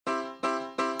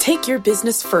Take your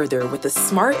business further with the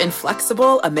smart and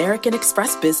flexible American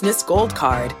Express Business Gold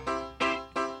Card.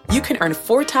 You can earn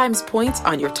 4 times points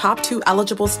on your top 2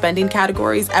 eligible spending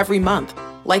categories every month,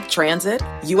 like transit,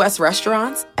 U.S.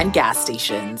 restaurants, and gas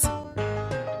stations.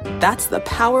 That's the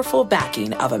powerful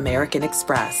backing of American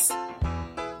Express.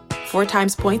 4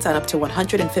 times points on up to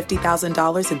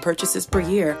 $150,000 in purchases per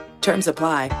year. Terms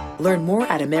apply. Learn more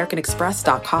at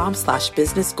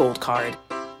americanexpress.com/businessgoldcard.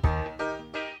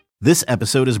 This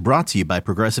episode is brought to you by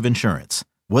Progressive Insurance.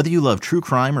 Whether you love true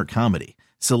crime or comedy,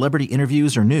 celebrity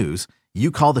interviews or news, you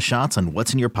call the shots on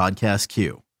what's in your podcast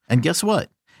queue. And guess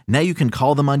what? Now you can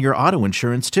call them on your auto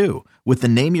insurance too with the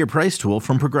Name Your Price tool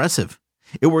from Progressive.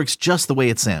 It works just the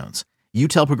way it sounds. You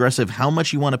tell Progressive how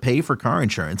much you want to pay for car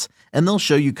insurance, and they'll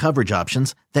show you coverage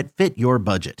options that fit your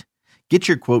budget. Get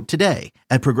your quote today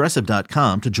at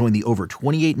Progressive.com to join the over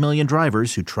 28 million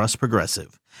drivers who trust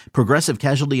Progressive. Progressive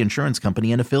Casualty Insurance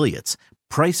Company and Affiliates.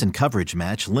 Price and coverage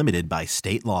match limited by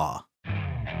state law.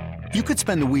 You could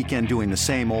spend the weekend doing the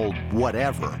same old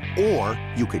whatever, or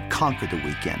you could conquer the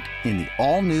weekend in the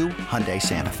all-new Hyundai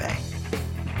Santa Fe.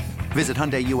 Visit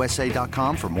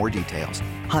HyundaiUSA.com for more details.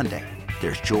 Hyundai,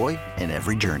 there's joy in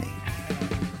every journey.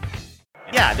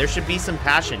 Yeah, there should be some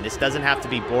passion. This doesn't have to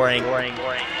be boring.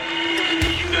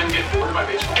 You guys get bored by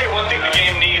baseball. Hey, one thing the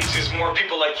game needs is more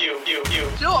people like you.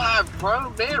 Still have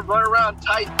grown men run around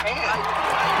tight pants.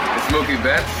 It's Mookie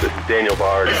Betts. This is Daniel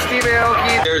Bard. It's Steve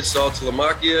Aoki. There's Sal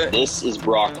Talamacchia. This is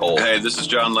Brock Holt. Hey, this is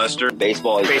John Lester.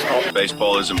 Baseball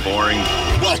isn't boring.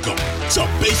 Welcome to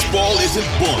Baseball Isn't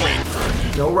Boring.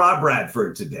 No Rob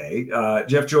Bradford today.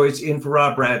 Jeff Joyce in for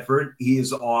Rob Bradford. He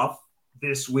is off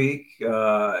this week.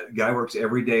 Guy works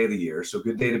every day of the year, so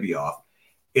good day to be off.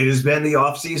 It has been the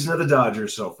offseason of the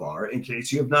Dodgers so far. In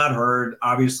case you have not heard,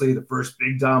 obviously the first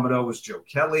big domino was Joe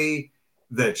Kelly,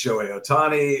 then Shohei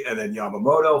Ohtani, and then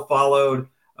Yamamoto followed.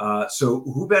 So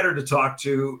who better to talk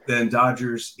to than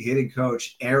Dodgers hitting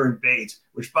coach Aaron Bates,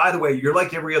 which, by the way, you're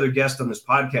like every other guest on this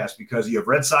podcast because you have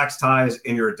Red Sox ties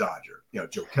and you're a Dodger. You know,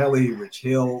 Joe Kelly, Rich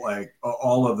Hill, like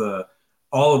all of the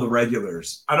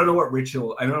regulars. I don't know what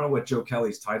Joe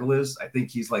Kelly's title is. I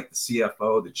think he's like the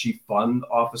CFO, the chief fund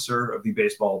officer of the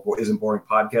Baseball Isn't Boring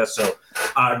podcast. So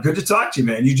good to talk to you,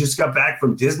 man. You just got back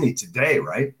from Disney today,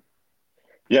 right?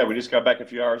 Yeah, we just got back a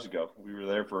few hours ago. We were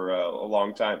there for a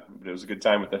long time, but it was a good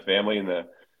time with the family and my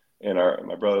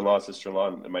brother-in-law,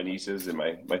 sister-in-law, and my nieces and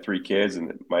my 3 kids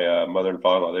and my mother and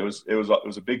father-in-law. It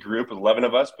was a big group of 11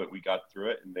 of us, but we got through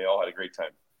it and they all had a great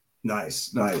time.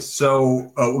 Nice.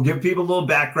 So we'll give people a little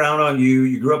background on you.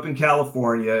 You grew up in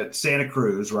California, Santa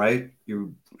Cruz, right?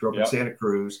 You grew up in Santa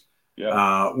Cruz.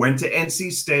 Yeah. Went to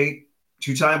NC State,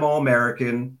 2-time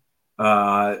All-American.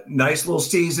 Nice little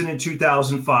season in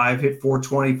 2005, hit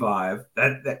 425.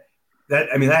 That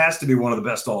has to be one of the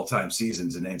best all-time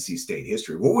seasons in NC State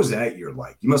history. What was that year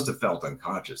like? You must have felt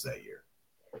unconscious that year.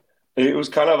 It was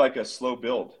kind of like a slow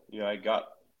build. You know,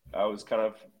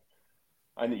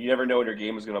 you never know when your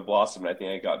game was going to blossom. And I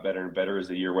think I got better and better as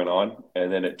the year went on.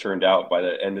 And then it turned out by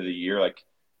the end of the year, like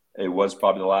it was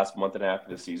probably the last month and a half of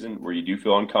the season where you do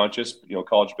feel unconscious. You know,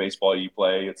 college baseball, you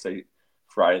play, let's say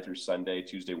Friday through Sunday,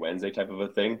 Tuesday, Wednesday type of a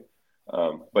thing.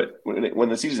 But when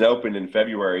the season opened in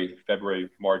February,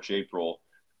 March, April,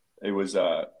 it was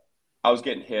I was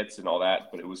getting hits and all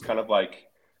that, but it was kind of like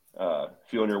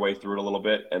feeling your way through it a little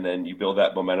bit. And then you build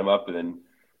that momentum up and then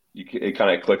it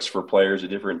kind of clicks for players at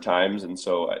different times. And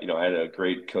so, you know, I had a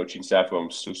great coaching staff who I'm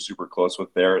so super close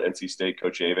with there at NC State,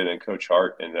 Coach Avon and Coach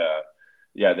Hart. And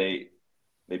they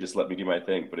just let me do my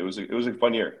thing, but it was a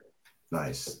fun year.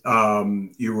 Nice.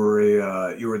 You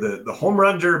were the home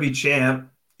run derby champ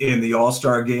in the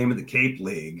All-Star game in the Cape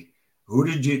League.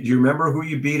 Do you remember who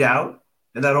you beat out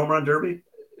in that home run derby?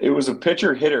 It was a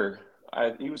pitcher hitter.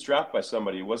 He was drafted by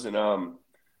somebody. It wasn't,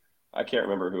 I can't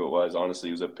remember who it was, honestly.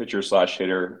 He was a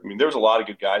pitcher/hitter. I mean, there was a lot of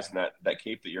good guys in that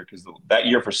Cape that year because that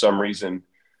year, for some reason,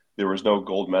 there was no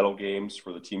gold medal games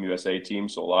for the Team USA team.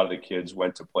 So a lot of the kids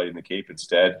went to play in the Cape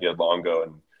instead. You had Longo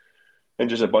and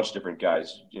just a bunch of different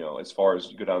guys. You know, as far as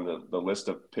you go down the list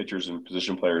of pitchers and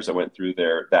position players that went through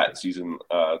there that season,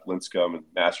 Lincecum and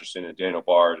Masterson and Daniel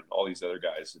Bard and all these other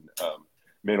guys. And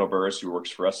Mano Burris, who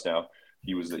works for us now,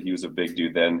 he was a big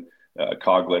dude then.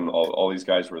 Coughlin, all these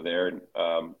guys were there. And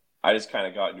I just kind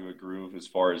of got into a groove as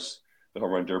far as the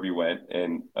home run derby went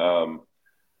and,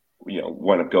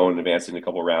 wound up going and advancing a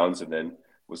couple rounds and then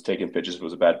was taking pitches if it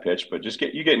was a bad pitch. But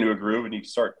you get into a groove and you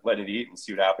start letting it eat and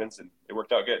see what happens. And it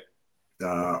worked out good.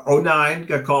 09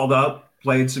 got called up,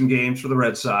 played some games for the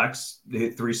Red Sox,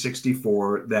 hit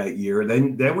 364 that year.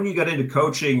 Then when you got into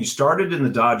coaching, you started in the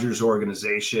Dodgers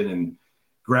organization and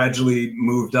gradually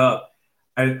moved up.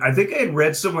 I think I had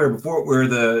read somewhere before where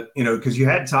because you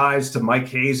had ties to Mike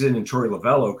Hazen and Torey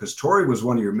Lovello, because Torey was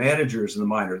one of your managers in the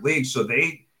minor leagues. So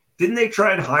didn't they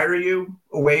try and hire you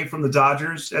away from the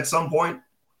Dodgers at some point?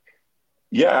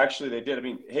 Yeah, actually they did. I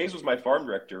mean, Hayes was my farm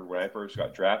director when I first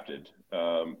got drafted.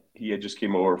 He had just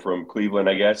came over from Cleveland,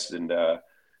 I guess, and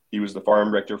he was the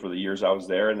farm director for the years I was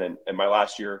there. And then in my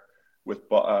last year with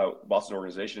Boston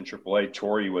organization in AAA,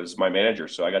 Torey was my manager.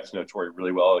 So I got to know Torey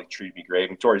really well. He treated me great.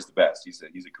 And Torey's the best. He's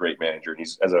a great manager. And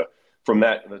he's from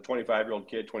the 25-year-old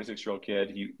kid, 26-year-old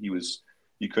kid,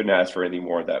 you couldn't ask for anything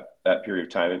more that period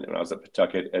of time. And when I was at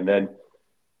Pawtucket, and then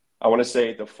I want to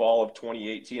say the fall of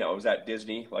 2018, I was at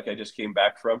Disney, like I just came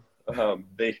back from.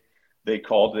 They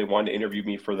called, they wanted to interview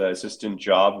me for the assistant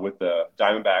job with the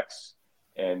Diamondbacks,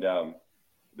 and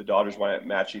the Dodgers wound up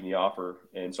matching the offer.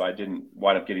 And so I didn't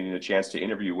wind up getting a chance to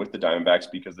interview with the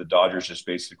Diamondbacks because the Dodgers just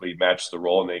basically matched the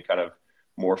role, and they kind of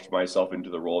morphed myself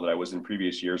into the role that I was in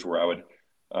previous years, where I would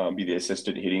be the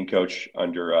assistant hitting coach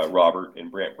under Robert and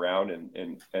Brant Brown,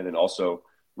 and then also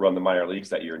run the minor leagues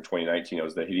that year in 2019. I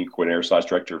was the hitting coordinator /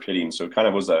 director of hitting. So it kind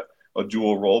of was a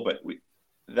dual role. But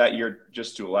that year,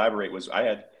 just to elaborate, was I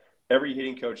had every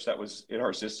hitting coach that was in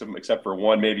our system, except for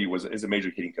one maybe, is a major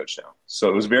league hitting coach now. So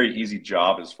it was a very easy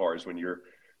job as far as when you're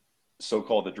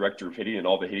so-called the director of hitting and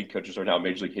all the hitting coaches are now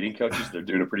major league hitting coaches. They're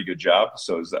doing a pretty good job.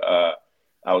 So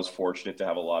I was fortunate to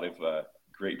have a lot of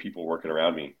great people working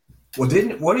around me. Well,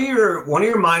 didn't one of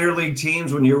your minor league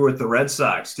teams when you were with the Red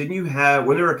Sox, didn't you have,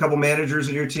 when there were a couple managers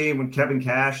in your team, when Kevin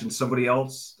Cash and somebody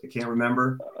else, I can't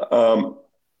remember?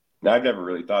 No, I've never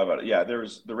really thought about it. Yeah, there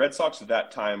was the Red Sox at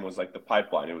that time was like the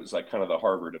pipeline. It was like kind of the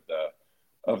Harvard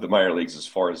of the minor leagues as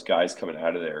far as guys coming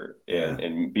out of there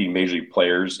and being major league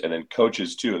players, and then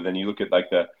coaches too. And then you look at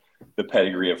like the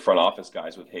pedigree of front office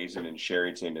guys with Hazen and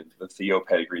Sherrington, and the Theo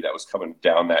pedigree that was coming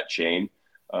down that chain.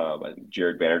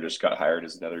 Jared Banner just got hired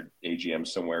as another AGM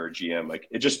somewhere, or GM. Like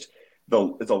it's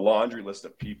a laundry list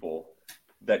of people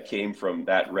that came from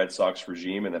that Red Sox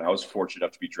regime. And then I was fortunate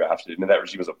enough to be drafted into that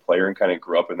regime as a player and kind of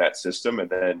grew up in that system. And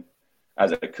then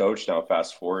as a coach, now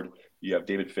fast forward, you have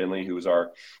David Finley, who was an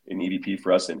EVP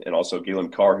for us, and also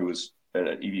Galen Carr, who was an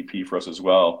EVP for us as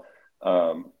well.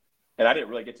 And I didn't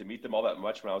really get to meet them all that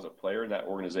much when I was a player in that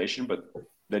organization. But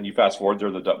then you fast forward,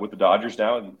 they're with the Dodgers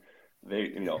now, and they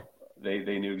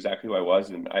knew exactly who I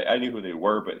was, and I knew who they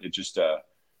were. But it just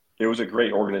it was a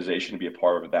great organization to be a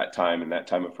part of at that time, and that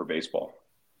time for baseball.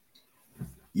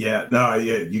 Yeah, no,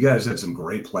 yeah, you guys had some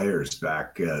great players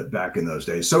back in those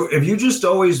days. So have you just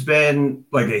always been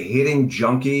like a hitting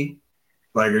junkie?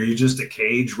 Like, are you just a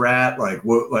cage rat? Like,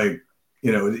 what, like,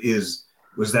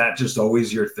 was that just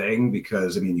always your thing?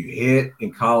 Because I mean, you hit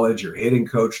in college, you're hitting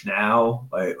coach now.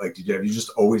 Like, have you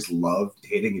just always loved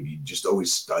hitting? Have you just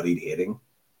always studied hitting?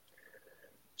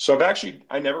 So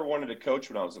I never wanted to coach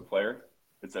when I was a player.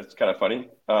 That's kind of funny.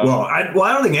 I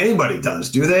don't think anybody does,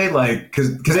 do they? Like,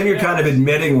 because then you're kind of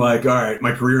admitting, like, all right,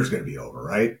 my career is going to be over,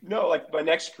 right? No, like my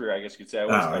next career, I guess you could say. I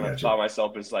always kind of saw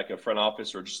myself as like a front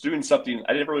office or just doing something.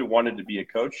 I never really wanted to be a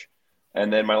coach.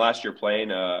 And then my last year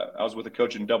playing, I was with a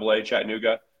coach in AA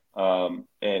Chattanooga, and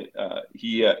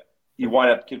he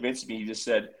wound up convincing me. He just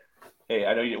said, "Hey,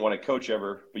 I know you didn't want to coach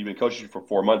ever, but you've been coaching for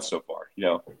 4 months so far.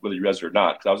 Whether you realize it or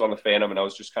not." Because I was on the Phantom and I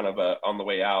was just kind of on the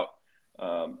way out,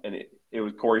 and it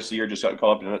was Corey Seager just got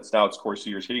called up, and now it's Corey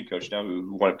Seager's hitting coach now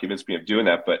who wanted to convince me of doing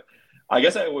that. But I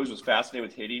guess I always was fascinated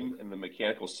with hitting and the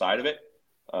mechanical side of it.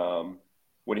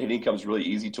 When hitting comes really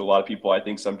easy to a lot of people, I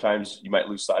think sometimes you might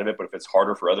lose sight of it. But if it's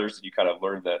harder for others, you kind of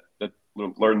learn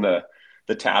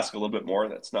the task a little bit more.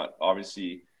 That's not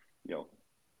obviously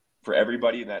for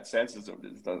everybody in that sense. It's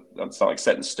not like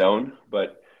set in stone,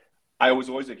 but I was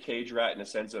always a cage rat in the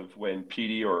sense of when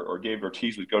PD or Dave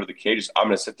Ortiz would go to the cages, I'm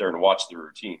going to sit there and watch the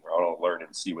routine where I want to learn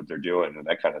and see what they're doing and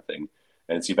that kind of thing,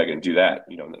 and see if I can do that,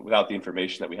 without the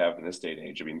information that we have in this day and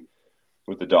age. I mean,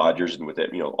 with the Dodgers and with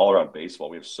it, all around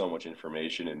baseball, we have so much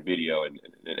information and video and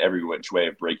every which way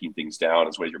of breaking things down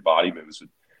as way your body moves.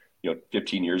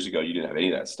 15 years ago, you didn't have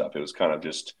any of that stuff. It was kind of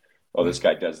just, oh, this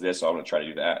guy does this, so I'm going to try to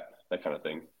do that kind of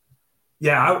thing.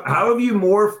 Yeah. How have you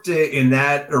morphed in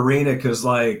that arena? Because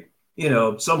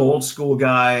some old school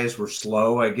guys were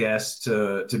slow, I guess,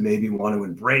 to maybe want to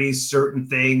embrace certain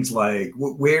things. Like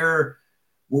where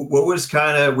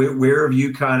have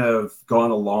you kind of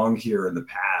gone along here in the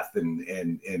path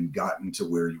and gotten to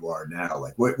where you are now?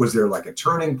 Like, was there like a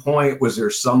turning point? Was there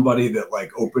somebody that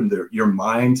like opened your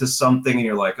mind to something and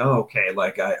you're like, oh, okay,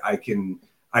 like I can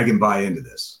buy into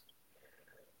this?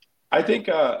 I think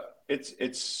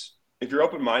it's if you're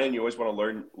open-minded and you always want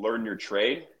to learn your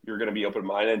trade, you're going to be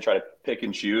open-minded and try to pick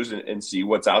and choose and see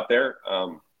what's out there.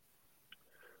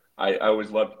 I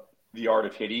always loved the art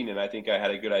of hitting, and I think I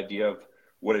had a good idea of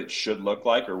what it should look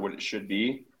like or what it should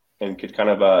be, and could kind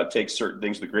of take certain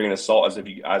things with a grain of salt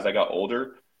as I got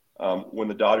older. When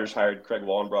the Dodgers hired Craig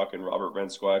Wallenbrock and Robert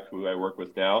Rensquak, who I work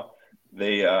with now,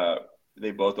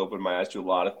 they both opened my eyes to a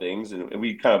lot of things, and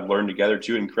we kind of learned together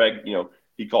too. And Craig,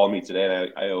 he called me today,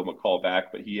 and I owe him a call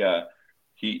back, but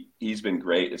he's been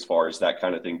great as far as that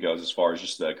kind of thing goes, as far as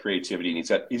just the creativity.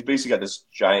 And he's basically got this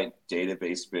giant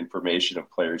database of information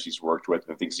of players he's worked with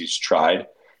and things he's tried.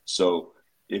 So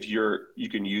if you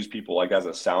can use people like as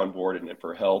a soundboard and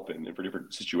for help and for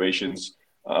different situations,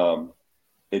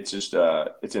 it's just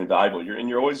it's invaluable.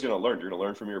 You're always going to learn. You're going to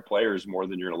learn from your players more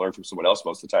than you're going to learn from someone else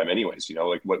most of the time anyways,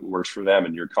 like what works for them.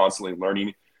 And you're constantly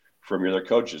learning from your other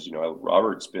coaches.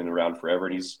 Robert's been around forever,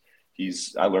 and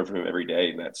I learn from him every day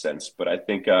in that sense. But I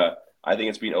think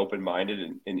it's being open-minded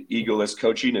and egoless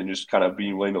coaching, and just kind of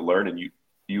being willing to learn. And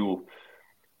you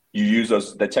use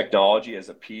the technology as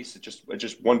a piece. It's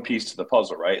just one piece to the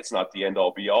puzzle, right? It's not the end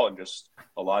all be all. And just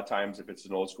a lot of times, if it's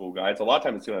an old school guy, a lot of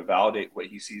times it's going to validate what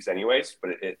he sees anyways,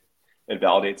 but it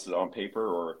validates it on paper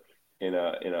or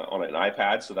on an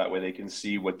iPad, so that way they can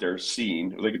see what they're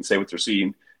seeing, or they can say what they're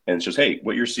seeing, and it's just, hey,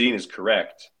 what you're seeing is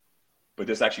correct, but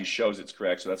this actually shows it's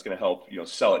correct. So that's going to help,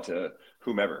 sell it to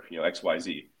whomever, X, Y,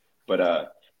 Z. But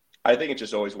I think it's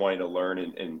just always wanting to learn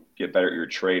and get better at your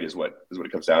trade is what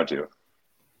it comes down to.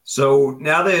 So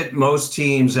now that most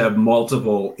teams have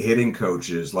multiple hitting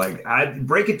coaches, I'd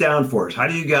break it down for us. How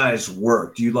do you guys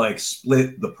work? Do you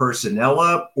split the personnel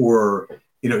up, or,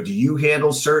 do you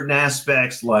handle certain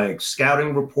aspects like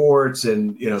scouting reports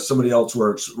and,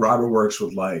 Robert works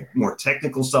with more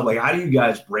technical stuff? How do you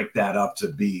guys break that up to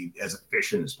be as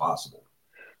efficient as possible?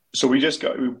 So we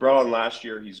brought on last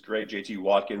year. He's great. JT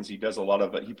Watkins. He does a lot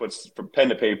of it. He puts from pen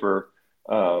to paper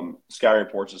scouting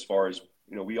reports as far as,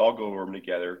 we all go over them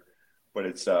together, but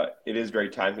it is very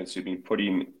time consuming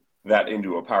putting that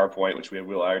into a PowerPoint, which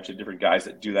we'll hire to different guys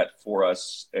that do that for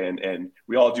us. And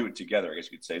we all do it together, I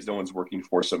guess you could say. No one's working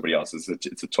for somebody else. It's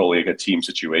a totally a team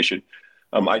situation.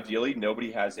 Ideally,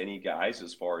 nobody has any guys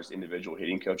as far as individual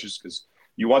hitting coaches, because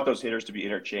you want those hitters to be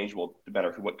interchangeable no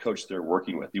matter what coach they're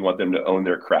working with. You want them to own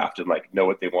their craft and know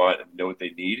what they want and know what they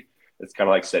need. It's kind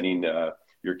of like sending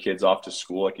your kids off to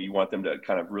school. You want them to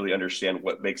kind of really understand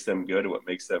what makes them good and what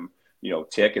makes them,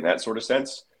 tick in that sort of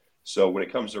sense. So when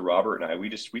it comes to Robert and I,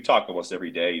 we talk almost every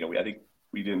day. I think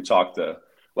we didn't talk the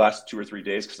last 2 or 3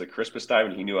 days because of Christmas time,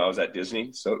 and he knew I was at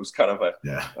Disney. So it was kind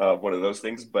of one of those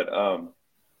things. But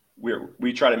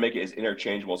we try to make it as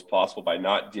interchangeable as possible by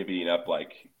not divvying up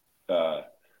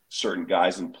certain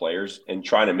guys and players, and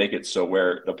trying to make it so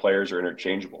where the players are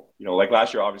interchangeable.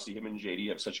 Last year, obviously him and JD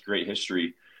have such great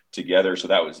history together. So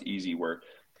that was easy, where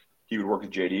he would work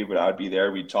with JD, but I'd be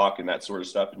there. We'd talk and that sort of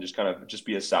stuff, and just kind of just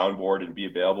be a soundboard and be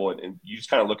available. And you just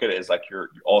kind of look at it as you're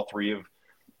all three of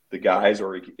the guys,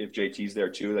 or if JT's there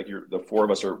too, the four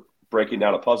of us are breaking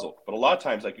down a puzzle. But a lot of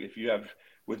times, if you have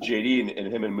with JD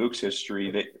and him and Mook's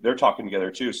history, they're talking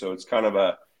together too. So it's kind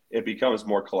of it becomes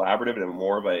more collaborative and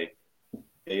more of a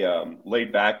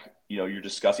laid back, you're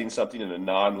discussing something in a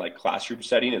non classroom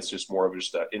setting. It's just more of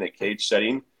just in a cage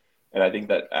setting. And I think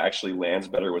that actually lands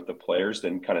better with the players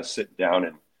than kind of sitting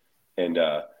down and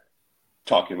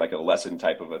talking like a lesson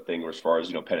type of a thing, or as far as,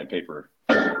 pen and paper.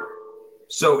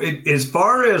 So as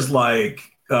far as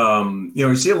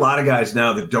you see a lot of guys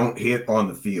now that don't hit on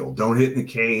the field, don't hit in the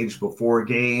cage before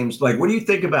games. What do you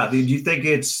think about? Do you think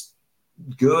it's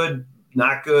good,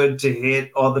 not good to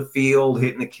hit on the field,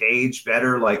 hit in the cage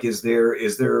better? Is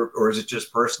there, or is it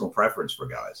just personal preference for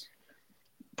guys?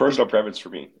 Personal preference for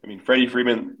me. I mean, Freddie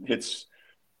Freeman hits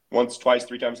once, twice,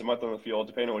 3 times a month on the field,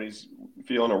 depending on what he's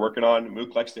feeling or working on.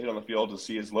 Mook likes to hit on the field to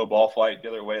see his low ball flight the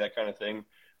other way, that kind of thing.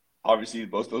 Obviously,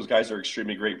 both those guys are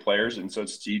extremely great players, and so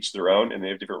it's to each their own, and they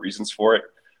have different reasons for it.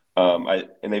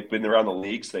 And they've been around the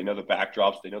league, so they know the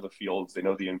backdrops, they know the fields, they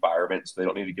know the environment, so they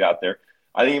don't need to get out there.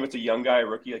 I think if it's a young guy, a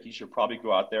rookie, he should probably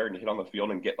go out there and hit on the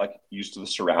field and get used to the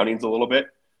surroundings a little bit,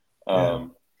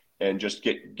 and just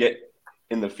get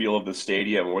in the feel of the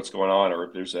stadium and what's going on,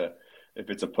 or if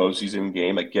it's a postseason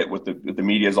game, get with the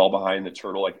media is all behind the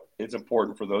turtle. It's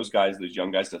important for those guys, those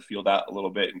young guys, to feel that a little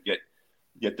bit and get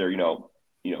their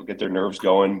get their nerves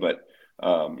going. But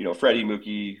Freddie,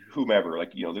 Mookie, whomever,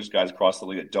 there's guys across the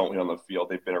league that don't hit on the field.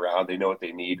 They've been around, they know what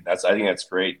they need. I think that's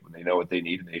great when they know what they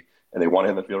need and they want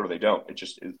to hit on the field, or they don't. It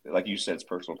just, like you said, it's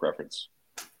personal preference.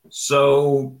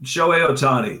 So Shohei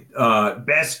Ohtani,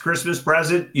 best Christmas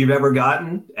present you've ever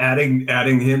gotten,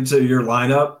 adding him to your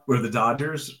lineup with the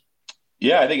Dodgers?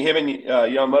 Yeah, I think him and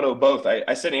Yamamoto both.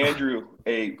 I sent Andrew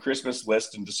a Christmas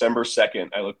list on December 2nd.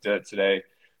 I looked at it today.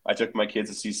 I took my kids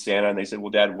to see Santa, and they said, well,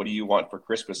 Dad, what do you want for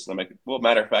Christmas? And I'm like, well,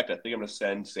 matter of fact, I think I'm going to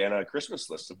send Santa a Christmas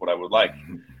list of what I would like.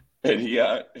 And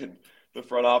and the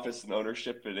front office and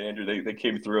ownership and Andrew, they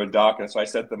came through and Doc. And so I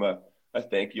sent them a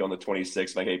thank you on the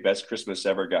 26th. Like, hey, best Christmas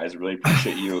ever, guys. I really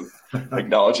appreciate you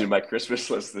acknowledging my Christmas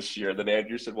list this year. And then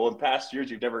Andrew said, well, in past years,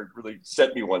 you've never really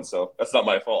sent me one. So that's not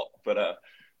my fault. But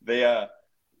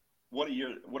what a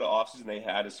year, what an offseason they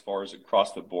had as far as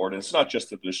across the board. And it's not just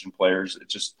the position players.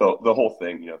 It's just the whole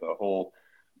thing, the whole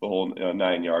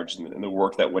 9 yards and the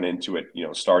work that went into it,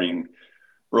 starting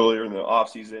earlier in the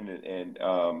offseason. And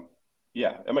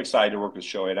I'm excited to work with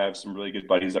Shohei. And I have some really good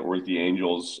buddies that were with the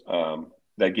Angels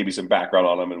that give me some background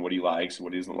on him and what he likes and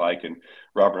what he doesn't like. And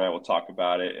Robert and I will talk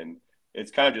about it. And it's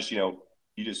kind of just, you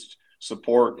just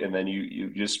support and then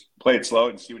you just play it slow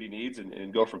and see what he needs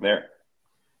and go from there.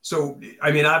 So,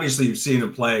 I mean, obviously you've seen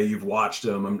him play, you've watched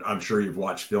him. I'm sure you've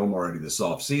watched film already this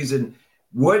offseason.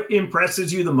 What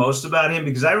impresses you the most about him?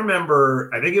 Because I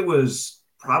remember, I think it was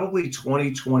probably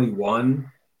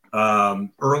 2021,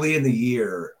 early in the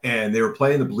year, and they were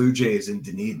playing the Blue Jays in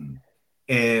Dunedin.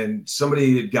 And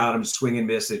somebody had got him swing and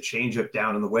miss a changeup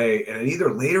down in the way. And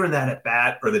either later in that at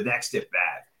bat or the next at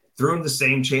bat, threw him the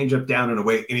same changeup down and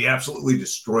away, and he absolutely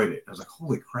destroyed it. I was like,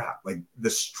 holy crap. Like the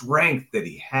strength that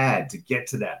he had to get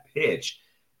to that pitch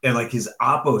and like his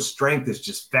oppo strength is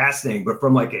just fascinating. But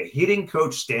from like a hitting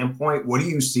coach standpoint, what do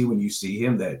you see when you see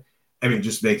him that,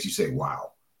 just makes you say,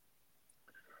 wow?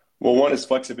 Well, one is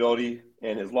flexibility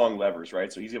and his long levers,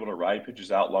 right? So he's able to ride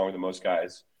pitches out longer than most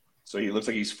guys. So he looks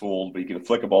like he's fooled, but he can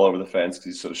flick a ball over the fence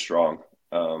because he's so strong.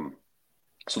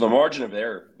 So the margin of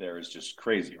error there is just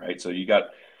crazy, right? So you got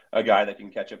a guy that can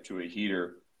catch up to a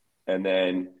heater, and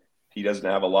then he doesn't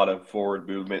have a lot of forward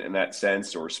movement in that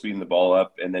sense or speeding the ball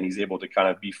up, and then he's able to kind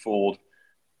of be fooled,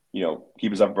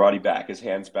 keep his upper body back, his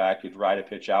hands back, he'd ride a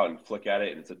pitch out and flick at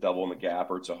it, and it's a double in the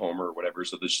gap or it's a homer or whatever.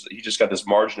 So he just got this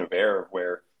margin of error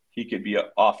where he could be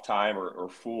off time or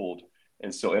fooled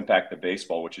and still impact the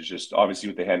baseball, which is just obviously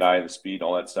with the hand-eye and the speed and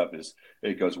all that stuff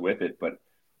it goes with it. But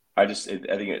I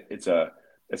think it's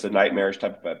a nightmarish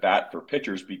type of at bat for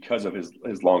pitchers because of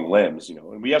his long limbs,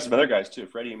 and we have some other guys too,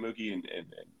 Freddie and Mookie and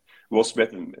Will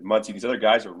Smith and Muncy. These other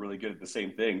guys are really good at the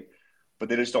same thing, but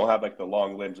they just don't have like the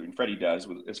long limbs. I mean, Freddie does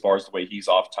as far as the way he's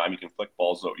off time. He can flick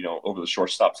balls, over the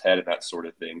shortstop's head and that sort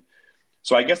of thing.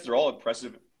 So I guess they're all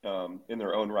impressive in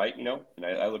their own right, and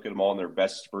I look at them all in their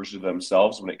best version of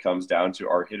themselves when it comes down to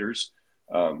our hitters.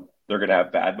 They're going to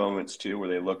have bad moments too, where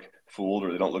they look fooled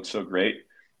or they don't look so great.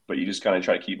 But you just kind of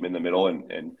try to keep him in the middle.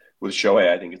 And with Shohei,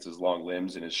 I think it's his long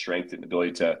limbs and his strength and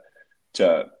ability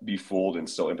to be fooled and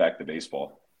still impact the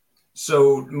baseball.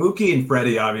 So Mookie and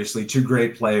Freddie, obviously two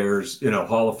great players,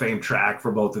 Hall of Fame track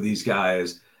for both of these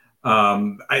guys.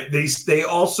 They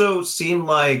also seem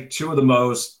like two of the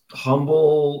most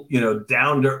humble,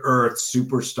 down to earth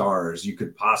superstars you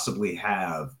could possibly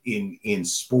have in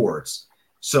sports.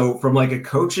 So from like a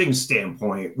coaching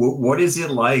standpoint, what is it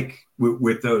like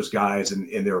with those guys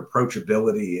and their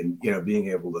approachability and, being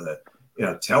able to,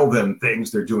 tell them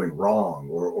things they're doing wrong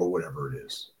or whatever it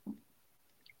is?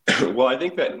 Well, I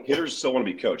think that hitters still want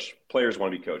to be coached. Players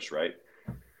want to be coached, right?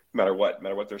 No matter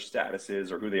what their status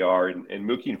is or who they are. And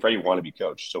Mookie and Freddie want to be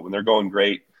coached. So when they're going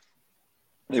great,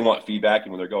 they want feedback.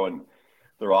 And when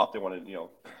they're off, they want to,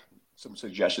 some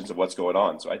suggestions of what's going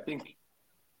on. So I think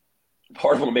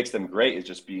part of what makes them great is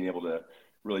just being able to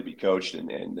really be coached and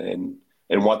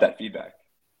want that feedback.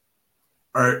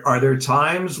 Are there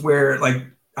times where, like,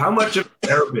 how much of a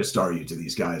therapist are you to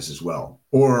these guys as well?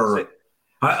 Or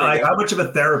how much of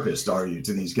a therapist are you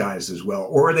to these guys as well?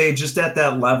 Or are they just at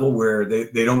that level where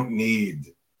they don't need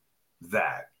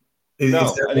that?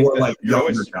 Is there more like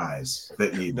younger guys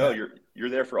that need that? You're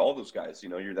there for all those guys.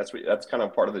 That's kind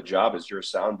of part of the job is you're a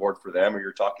soundboard for them, or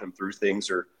you're talking them through things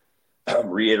or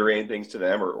reiterating things to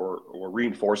them or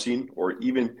reinforcing, or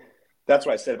even that's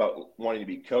what I said about wanting to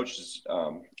be coached.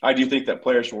 I do think that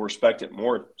players will respect it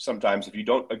more sometimes if you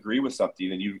don't agree with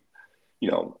something and you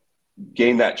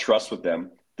gain that trust with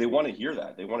them. They want to hear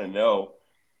that. They want to know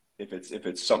if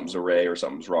it's something's array or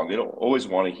something's wrong. They don't always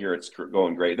want to hear it's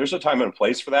going great. There's a time and a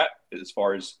place for that as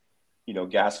far as,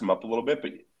 gas them up a little bit,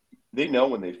 but they know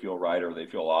when they feel right or they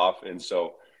feel off. And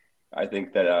so I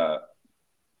think that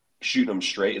shooting them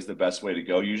straight is the best way to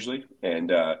go usually.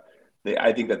 And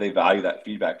I think that they value that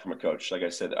feedback from a coach. Like I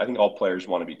said, I think all players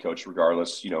want to be coached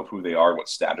regardless, of who they are, what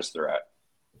status they're at.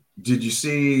 Did you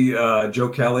see Joe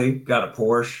Kelly got a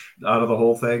Porsche out of the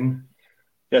whole thing?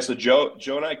 Yeah, so Joe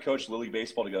and I coached Little League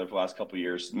Baseball together for the last couple of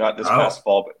years. Not this past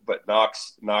fall, but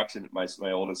Knox and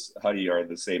my oldest Huddy are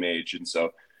the same age. And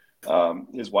so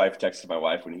his wife texted my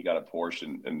wife when he got a Porsche.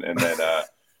 And then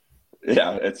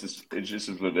Yeah, it's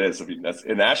just what it is. I mean,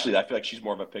 and Ashley, I feel like she's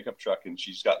more of a pickup truck, and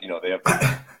she's got, they have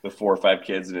the 4 or 5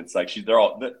 kids, and it's like they're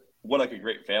all what like a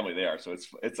great family they are. So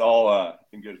it's all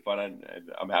in good fun,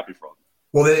 and I'm happy for them.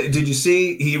 Well, did you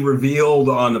see he revealed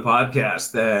on the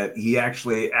podcast that he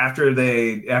actually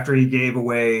after he gave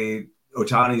away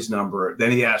Otani's number,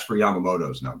 then he asked for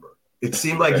Yamamoto's number. It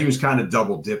seemed like he was kind of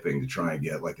double dipping to try and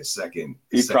get like a second.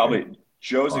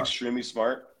 Joe's extremely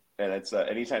smart, and it's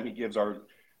anytime he gives our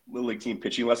Little League team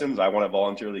pitching lessons, I want to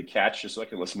voluntarily catch just so I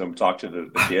can listen to him talk to the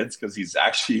kids, because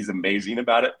he's amazing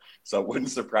about it. So it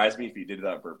wouldn't surprise me if he did it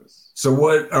on purpose. So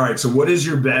what is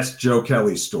your best Joe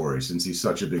Kelly story, since he's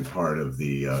such a big part of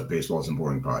the Baseball Isn't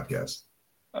Boring podcast?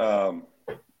 I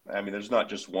mean, there's not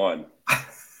just one.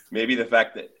 Maybe the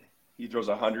fact that he throws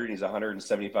 100 and he's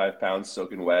 175 pounds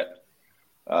soaking wet.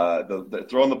 The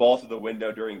throwing the ball through the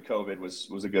window during COVID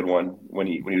was a good one, when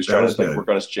he was trying to work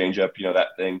on his changeup,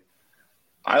 that thing.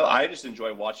 I just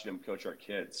enjoy watching him coach our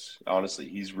kids. Honestly,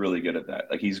 he's really good at that.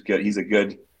 Like, he's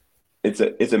good.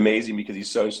 It's amazing because he's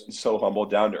so humble,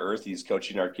 down to earth. He's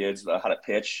coaching our kids how to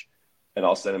pitch, and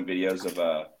I'll send him videos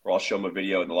or I'll show him a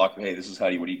video in the locker room. Hey, this is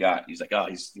Huddy. What do you got? He's like, oh,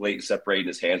 he's late separating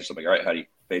his hands. So I'm like, all right, Huddy,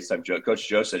 FaceTime Joe. Coach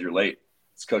Joe said you're late.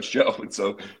 It's Coach Joe. And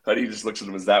so Huddy just looks at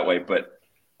him as that way. But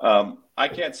I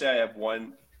can't say I have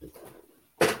one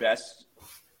best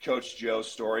Coach Joe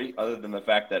story, other than the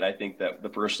fact that I think that the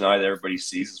personality that everybody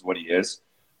sees is what he is.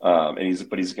 And he's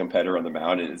a competitor on the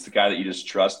mound, and it's the guy that you just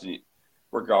trust. And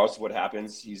regardless of what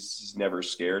happens, he's never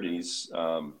scared, and he's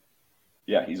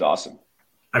awesome.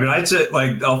 I mean, I'd say,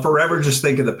 like, I'll forever just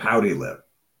think of the pouty lip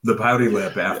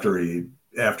after he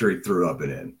threw up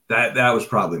and in. That was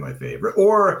probably my favorite.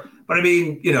 But I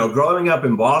mean, growing up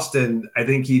in Boston, I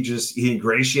think he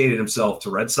ingratiated himself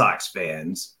to Red Sox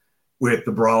fans with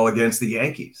the brawl against the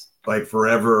Yankees. Like,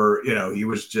 forever, he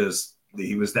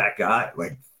was that guy.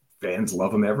 Like, fans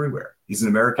love him everywhere. He's an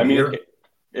American hero.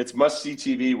 It's must-see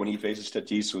TV when he faces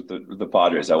Tatis with the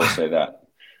Padres. I will say that.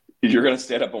 You're going to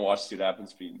stand up and watch see what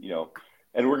happens.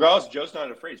 And regardless, Joe's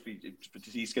not afraid. If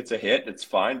Tatis gets a hit, it's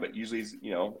fine. But usually,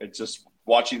 it's just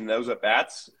watching those at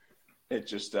bats.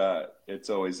 It's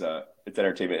always it's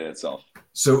entertainment in itself.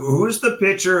 So who's the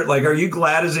pitcher? Like, are you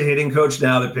glad as a hitting coach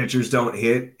now that pitchers don't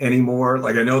hit anymore?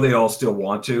 Like, I know they all still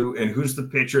want to. And who's the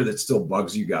pitcher that still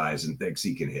bugs you guys and thinks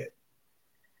he can hit?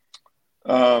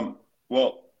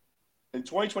 Well, in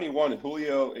 2021,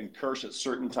 Julio and Kersh at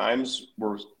certain times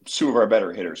were 2 of our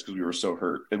better hitters because we were so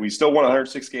hurt. And we still won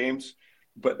 106 games.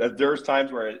 But there's times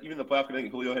where even the playoff, I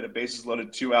think Julio hit a bases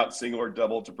loaded 2-out single or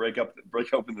double to break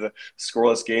open the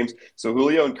scoreless games. So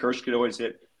Julio and Kersh could always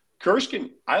hit.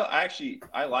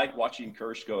 I like watching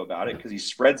Kersh go about it because he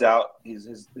spreads out.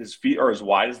 His feet are as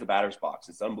wide as the batter's box.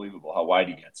 It's unbelievable how wide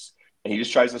he gets. And he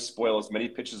just tries to spoil as many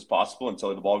pitches as possible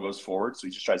until the ball goes forward. So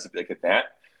he just tries to pick at that.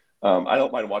 I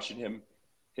don't mind watching him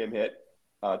hit.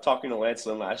 Talking to Lance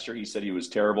Lynn last year, he said he was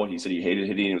terrible. He said he hated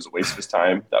hitting. It was a waste of his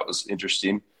time. That was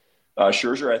interesting.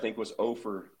 Scherzer, I think, was 0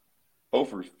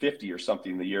 for 50 or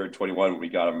something the year in 21 when we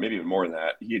got him, maybe even more than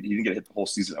that. He didn't get hit the whole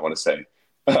season, I want to say.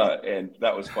 And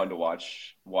that was fun to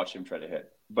watch him try to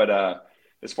hit. But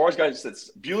as far as guys,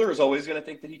 Buehler is always going to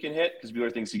think that he can hit because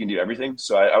Buehler thinks he can do everything.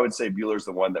 So I would say Buehler's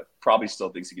the one that probably still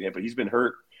thinks he can hit, but he's been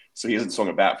hurt, so he hasn't swung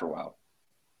a bat for a while.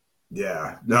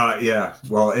 Yeah. No, yeah.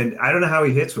 Well, and I don't know how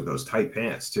he hits with those tight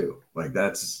pants, too. Like,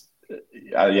 that's –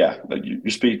 yeah. Like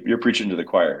you're preaching to the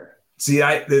choir. See,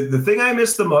 the thing I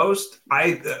miss the most,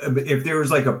 if there was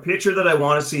like a pitcher that I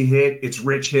want to see hit, it's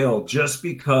Rich Hill, just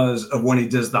because of when he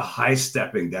does the high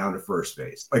stepping down to first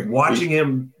base. Like, watching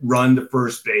him run to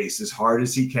first base as hard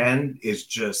as he can is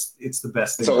it's the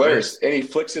best thing. It's hilarious. And he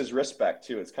flicks his wrist back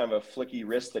too. It's kind of a flicky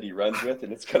wrist that he runs with,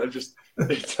 and it's kind of just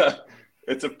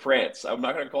it's a prance. I'm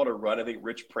not going to call it a run. I think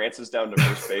Rich prances down to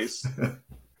first base.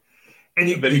 And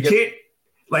you can't.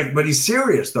 Like, but he's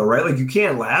serious though, right? Like, you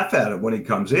can't laugh at him when he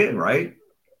comes in, right?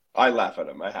 I laugh at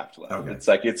him. I have to laugh. Okay.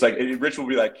 It's like Rich will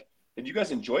be like, "Did you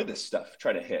guys enjoy this stuff?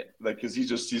 Trying to hit?" Like, because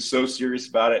he's so serious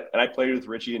about it. And I played with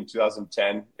Richie in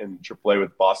 2010 in AAA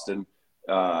with Boston.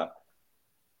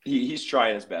 He's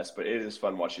trying his best, but it is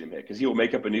fun watching him hit because he will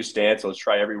make up a new stance. He'll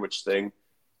try every which thing,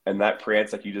 and that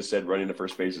prance, like you just said, running to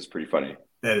first base is pretty funny.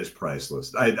 That is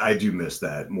priceless. I do miss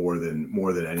that more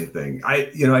than anything.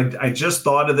 I just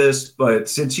thought of this, but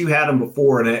since you had him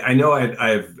before, and I know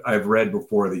I've read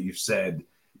before that you've said,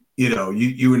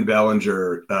 you and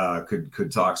Bellinger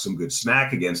could talk some good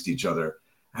smack against each other.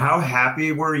 How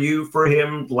happy were you for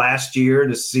him last year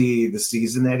to see the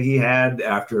season that he had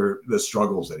after the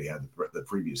struggles that he had the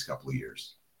previous couple of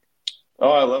years? Oh,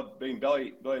 I love being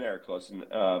Billy and I are close,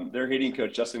 and their hitting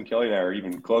coach Justin Kelly and I are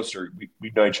even closer.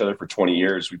 We've known each other for 20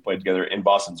 years. We played together in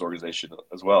Boston's organization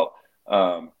as well.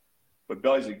 But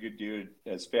Billy's a good dude.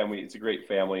 His family, it's a great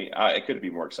family. I couldn't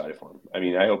be more excited for him. I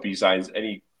mean, I hope he signs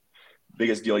any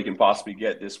biggest deal he can possibly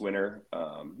get this winter.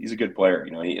 He's a good player,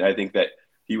 and I think that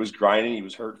he was grinding. He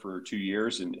was hurt for 2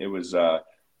 years, and it was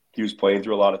he was playing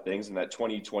through a lot of things. In that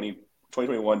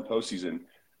 2021 postseason,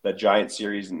 that Giants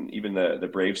series, and even the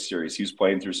Braves series, he was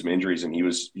playing through some injuries, and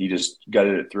he just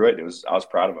gutted it through it. I was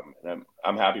proud of him, and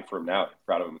I'm happy for him now.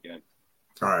 Proud of him again.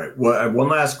 All right. Well, I have one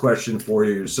last question for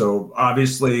you. So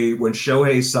obviously when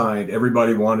Shohei signed,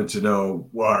 everybody wanted to know,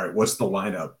 well, all right, what's the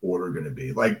lineup order going to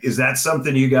be? Like, is that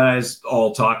something you guys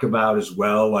all talk about as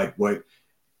well? Like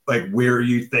where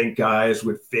you think guys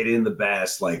would fit in the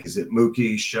best? Like, is it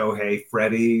Mookie, Shohei,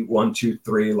 Freddie, 1, 2,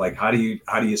 3? Like, how do you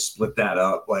split that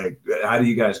up? Like, how do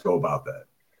you guys go about that?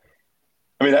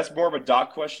 I mean, that's more of a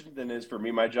Doc question than it is for me.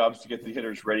 My job is to get the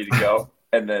hitters ready to go.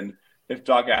 And then if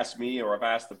Doc asks me or if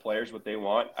I ask the players what they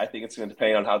want, I think it's going to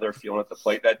depend on how they're feeling at the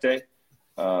plate that day.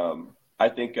 I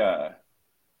think there's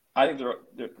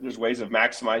ways of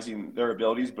maximizing their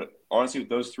abilities, but honestly, with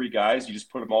those three guys, you just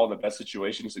put them all in the best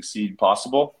situation to succeed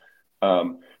possible.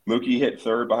 Mookie hit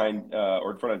third behind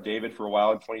or in front of David for a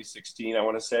while in 2016, I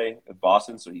want to say, at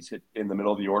Boston. So he's hit in the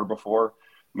middle of the order before.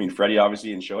 I mean, Freddie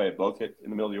obviously and Shohei have both hit in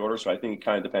the middle of the order. So I think it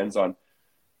kind of depends on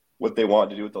what they want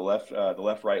to do with the left,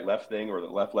 right, left thing, or the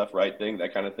left, right thing,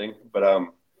 that kind of thing. But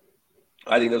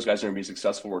I think those guys are going to be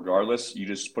successful regardless. You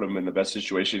just put them in the best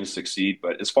situation to succeed.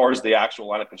 But as far as the actual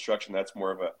lineup construction, that's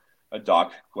more of a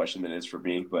Doc question than it is for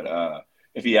me. But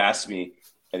if he asks me,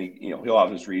 and he'll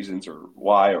have his reasons or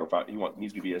why, or if he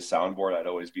needs to be a soundboard, I'd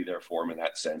always be there for him in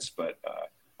that sense. But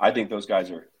I think those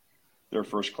guys they're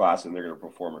first class and they're going to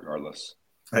perform regardless.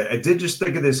 I did just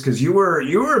think of this because you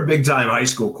were a big time high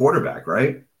school quarterback,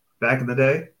 right? Back in the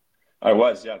day? I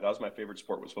was, yeah. That was my favorite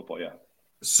sport, was football, yeah.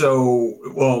 So,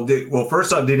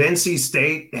 first off, did NC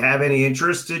State have any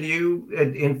interest in you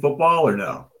in football or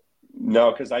no? No,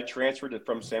 because I transferred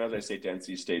from San Jose State to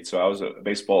NC State, so I was a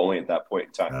baseball only at that point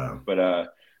in time. Oh.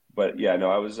 But yeah, no,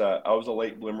 I was a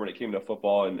late bloomer when it came to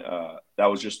football, and that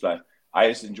was just I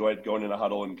just enjoyed going in a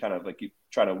huddle and kind of like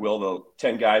trying to will the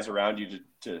 10 guys around you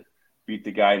to beat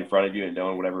the guy in front of you and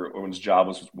knowing whatever everyone's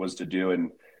job was to do, and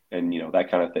that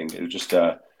kind of thing. It was just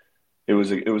it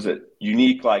was a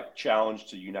unique challenge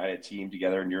to unite a team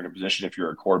together, and you're in a position if you're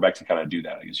a quarterback to kind of do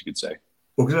that, I guess you could say.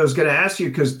 Well, because I was going to ask you,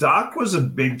 because Doc was a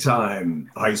big time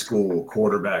high school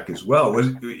quarterback as well.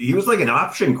 He was like an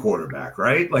option quarterback,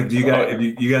 right? Like, do you guys have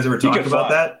you guys ever talked about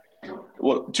that?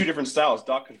 Well, two different styles.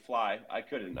 Doc could fly. I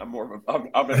couldn't. I'm going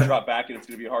to drop back, and it's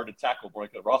going to be hard to tackle, more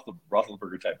like a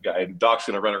Roethlisberger type guy. And Doc's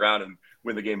going to run around and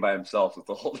win the game by himself. It's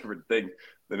a whole different thing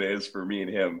than it is for me and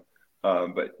him.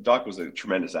 But Doc was a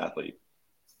tremendous athlete.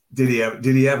 Did he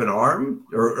have an arm,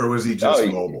 or was he just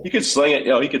mobile? He could sling it.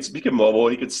 He could mobile.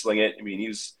 He could sling it. I mean, he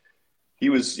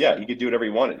could do whatever he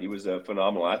wanted. He was a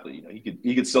phenomenal athlete.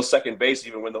 He could still second base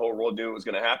even when the whole world knew it was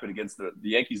going to happen against the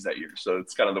Yankees that year. So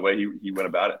it's kind of the way he went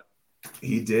about it.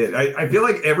 He did. I feel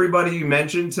like everybody you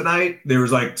mentioned tonight, there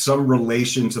was some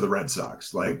relation to the Red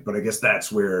Sox. But I guess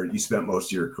that's where you spent most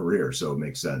of your career, so it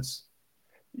makes sense.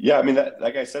 Yeah, I mean,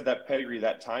 like I said, that pedigree,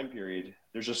 that time period.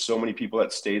 There's just so many people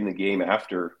that stayed in the game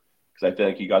after, because I feel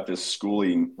like you got this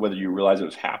schooling, whether you realize it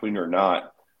was happening or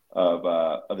not,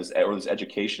 of this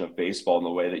education of baseball in the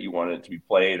way that you wanted it to be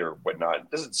played or whatnot. It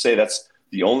doesn't say that's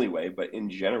the only way, but in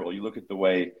general, you look at the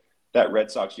way that Red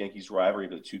Sox-Yankees rivalry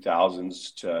of the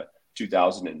 2000s to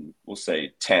 2000 and we'll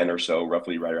say 10 or so,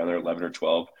 roughly right around there, 11 or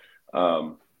 12.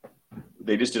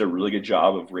 They just did a really good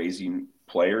job of raising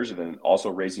players and then also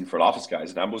raising front office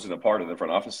guys. And I wasn't a part of the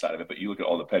front office side of it, but you look at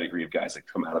all the pedigree of guys that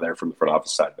come out of there from the front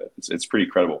office side of it. It's pretty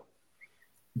incredible.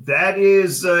 That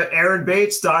is Aaron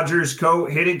Bates, Dodgers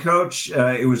hitting coach.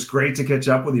 It was great to catch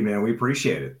up with you, man. We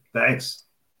appreciate it. Thanks.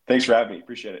 Thanks for having me.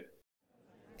 Appreciate it.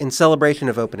 In celebration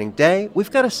of opening day,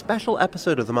 we've got a special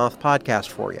episode of the Moth Podcast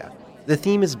for you. The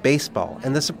theme is baseball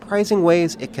and the surprising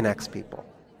ways it connects people.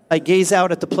 I gaze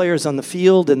out at the players on the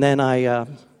field, and then I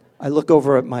look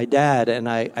over at my dad, and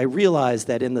I realize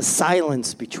that in the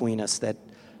silence between us that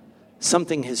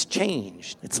something has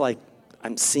changed. It's like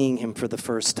I'm seeing him for the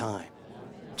first time.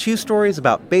 2 stories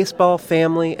about baseball,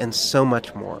 family, and so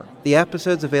much more. The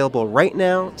episode's available right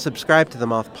now. Subscribe to the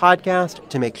Moth Podcast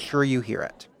to make sure you hear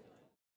it.